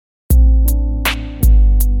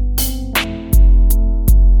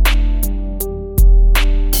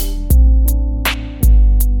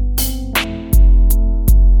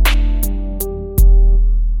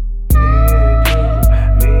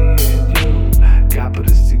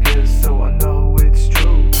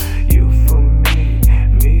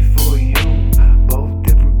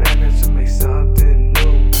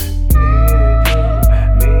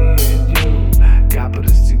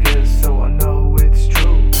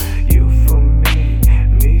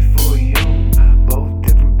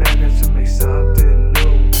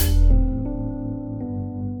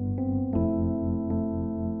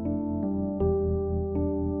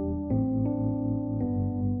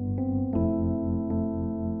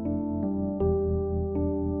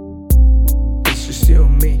you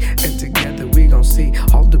and me, and together we gon' see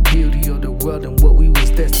all the beauty of the world and what we was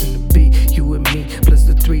destined to be. You and me, plus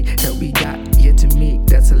the three that we got yet to meet.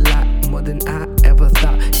 That's a lot more than I ever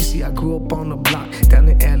thought. You see, I grew up on the block, down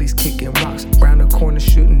the alleys kicking rocks, round the corner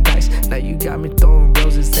shooting dice. Now you got me throwing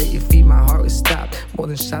roses at your feet, my heart is stopped. More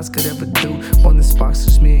than shots could ever do, more than sparks,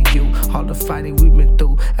 it's me and you. All the fighting we've been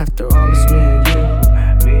through, after all it's me and you.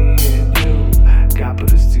 Me and you, God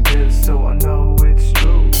put us together so I know it's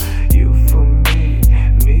true. You for me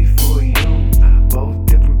for you. Both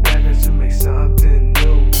different backgrounds to make something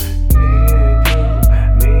new.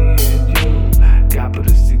 Me and you, God put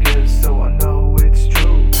us together so I know it's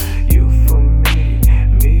true. You for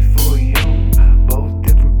me for you. Both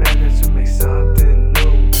different backgrounds to make something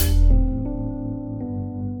new.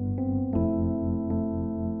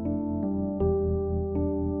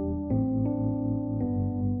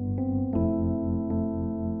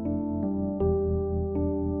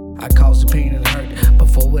 I caused the pain and hurt, but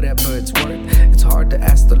for whatever it's worth. It's hard to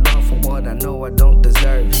ask the Lord for what I know I don't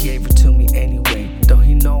deserve. He gave it to me anyway, though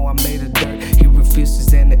he know I made of dirt. He refused to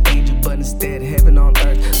send an angel, but instead heaven on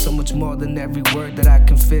earth. So much more than every word that I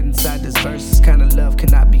can fit inside this verse. This kind of love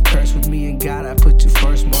cannot be cursed. With me and God, I put you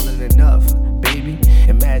first, more than enough, baby.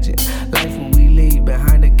 Imagine life when we leave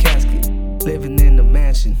behind a casket, living in a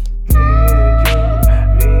mansion.